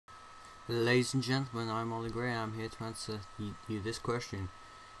Ladies and gentlemen, I'm Ollie Gray and I'm here to answer you this question.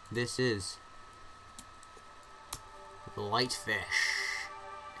 This is LightFish.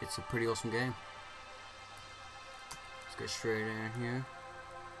 It's a pretty awesome game. Let's get straight in here.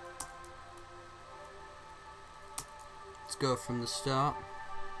 Let's go from the start.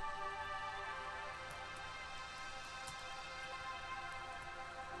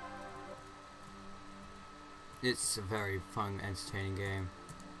 It's a very fun, entertaining game.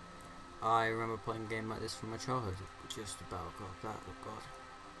 I remember playing a game like this from my childhood. Just about got that, oh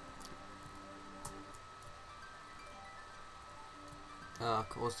god.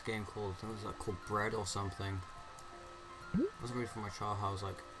 What's the game called? I think it was like called Bread or something. It wasn't really from my childhood, I was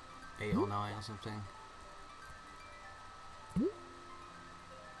like 8 or 9 or something.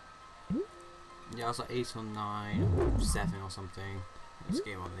 Yeah, I was like 8 or 9 or 7 or something. This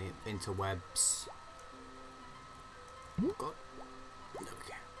game on the interwebs. Oh god. There we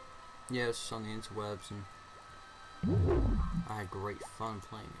go. Yeah, it was just on the interwebs and I had great fun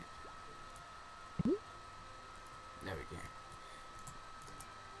playing it. There we go.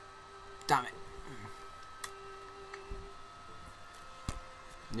 Damn it.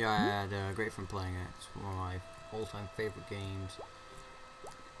 Yeah, I had great fun playing it. It's one of my all-time favourite games.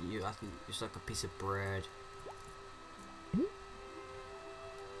 I think it's like a piece of bread.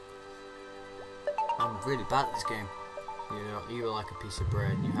 I'm really bad at this game. You were like a piece of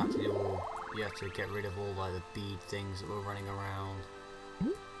bread, and you had to get rid of all like the bead things that were running around.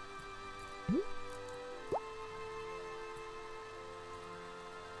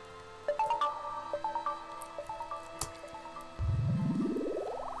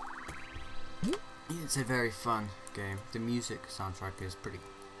 It's a very fun game. The music soundtrack is pretty.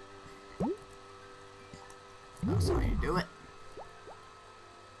 That's how you do it.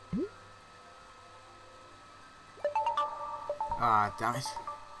 Ah, damn it.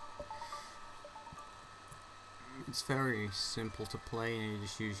 It's very simple to play and you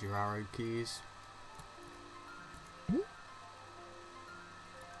just use your arrow keys.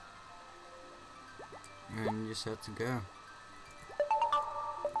 And you just have to go.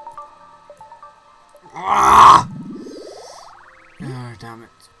 Ah! Oh, damn it.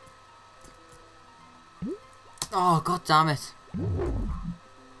 Oh, god damn it.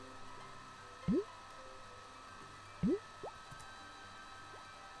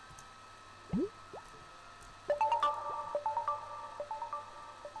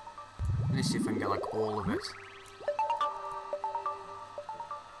 Let me see if I can get like all of it.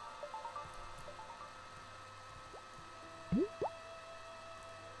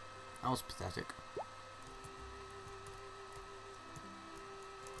 That was pathetic.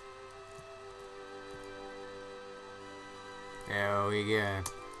 There we go.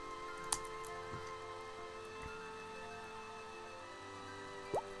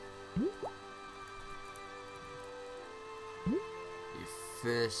 Your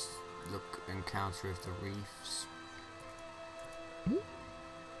first encounter of the reefs.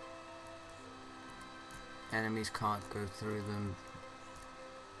 Enemies can't go through them.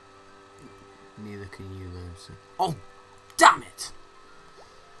 Neither can you though. So. Oh, damn it!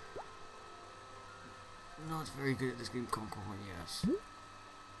 Not very good at this game, Conquer, yes.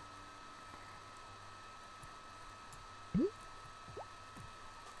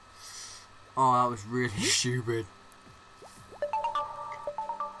 Oh, that was really stupid.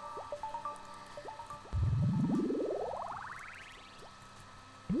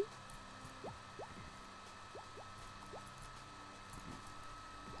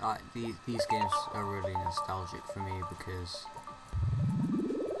 These games are really nostalgic for me because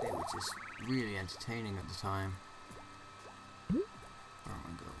they were just really entertaining at the time. Where am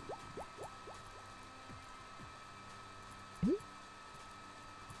I going?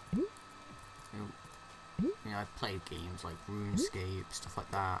 You know, I played games like RuneScape, stuff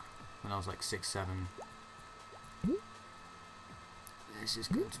like that, when I was like 6, 7. This is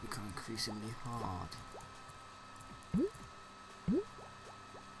going to become increasingly hard.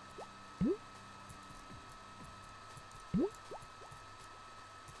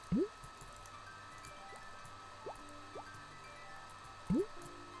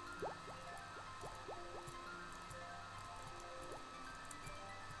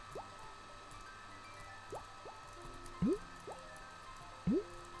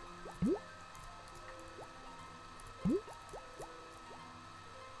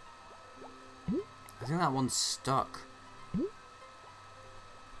 I think that one's stuck.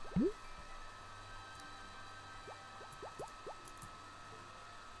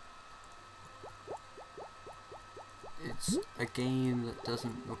 It's a game that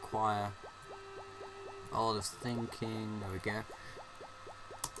doesn't require a lot of thinking. There we go.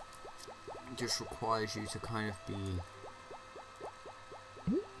 just requires you to kind of be...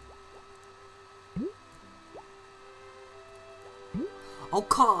 Oh,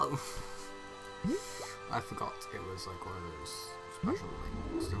 come! I forgot it was like one of those special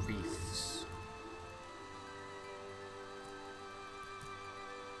things, the reefs.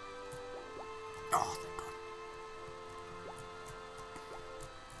 Oh, thank God.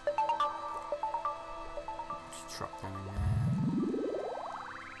 Just drop them in there.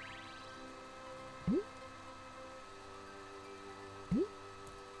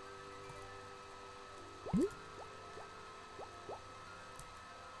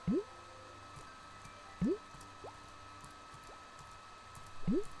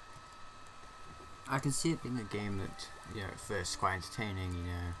 I can see it being a game that, you know, at first quite entertaining, you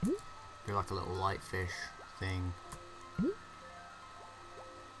know, be like a little LightFish thing,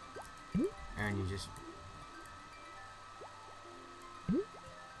 and you just,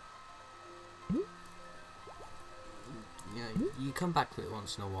 yeah, you come back to it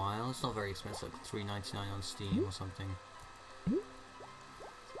once in a while. It's not very expensive, like $3.99 on Steam or something.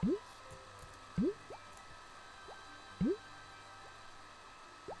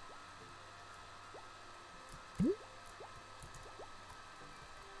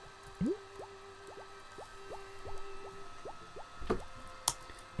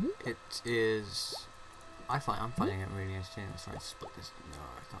 It is. I'm finding it really interesting. I'm trying to split this. No,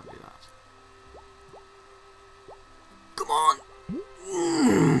 I can't do that. Come on!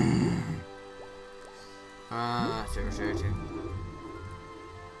 That's irritating.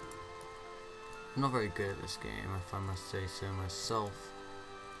 I'm not very good at this game, if I must say so myself.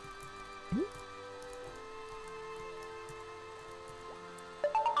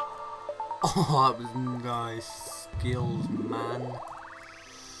 Oh, that was nice skills, man.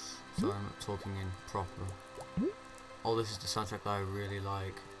 Sorry, I'm not talking in proper. Oh, this is the soundtrack that I really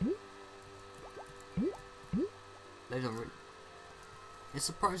like. They don't really... It's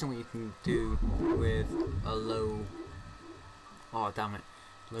surprising what you can do with a low... Oh, damn it.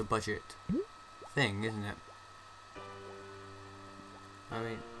 Low budget thing, isn't it? I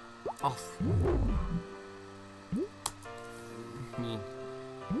mean... Off.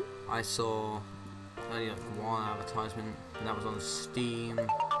 I saw only like one advertisement, and that was on Steam.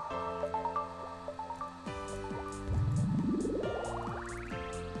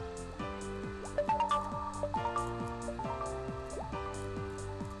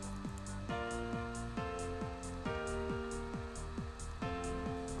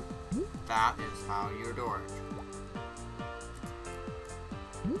 That is how you do it.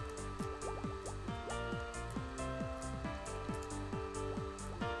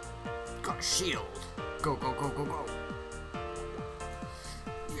 Got a shield. Go, go, go, go, go.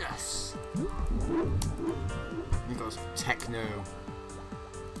 Yes. You got some techno.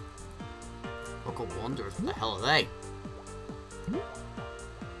 Local Wanderers, what the hell are they?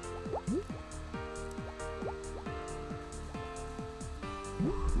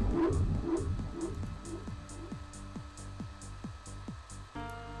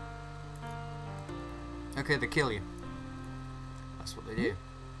 Okay, they kill you. That's what they do.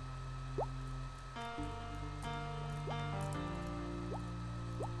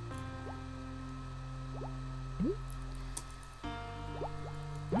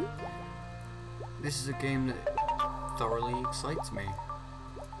 This is a game that thoroughly excites me.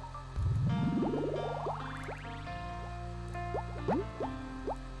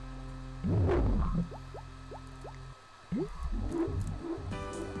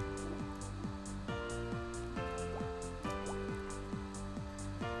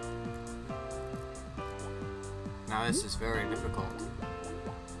 Now this is very difficult.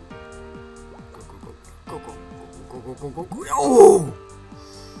 Go, go, go, go, go, go, go, go, go, go. Oh!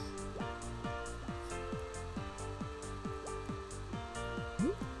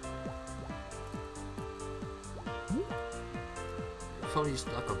 It's probably just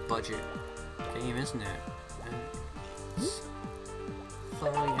like a budget game, isn't it? And it's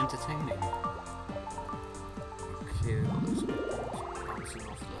thoroughly entertaining. Okay, let's bouncing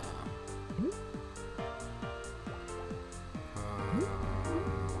off there.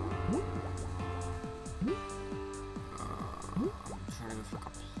 I'm trying to go for like a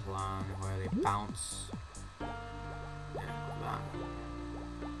plan where they bounce. Yeah, like that.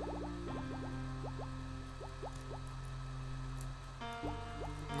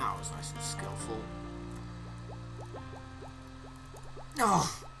 That was nice and skillful. Oh!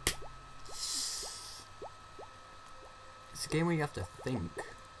 It's a game where you have to think.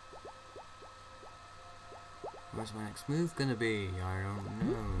 Where's my next move gonna be? I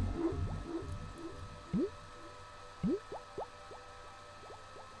don't know.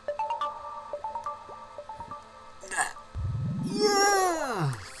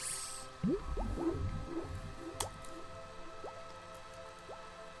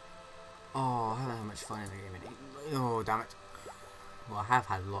 Well, I have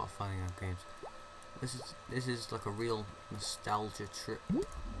had a lot of fun in that games. This is like a real nostalgia trip.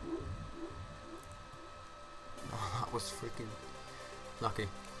 Oh, that was freaking lucky.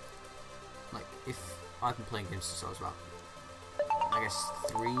 Like, if I've been playing games since I was about, I guess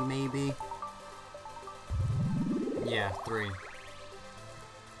 3 maybe. Yeah, 3.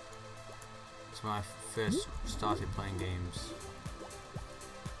 That's when I first started playing games.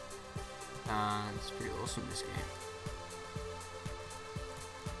 And it's pretty awesome, this game.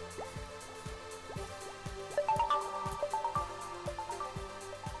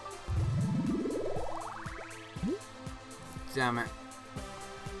 Damn it.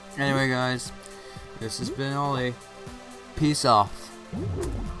 Anyway guys, this has been Ollie. Peace off.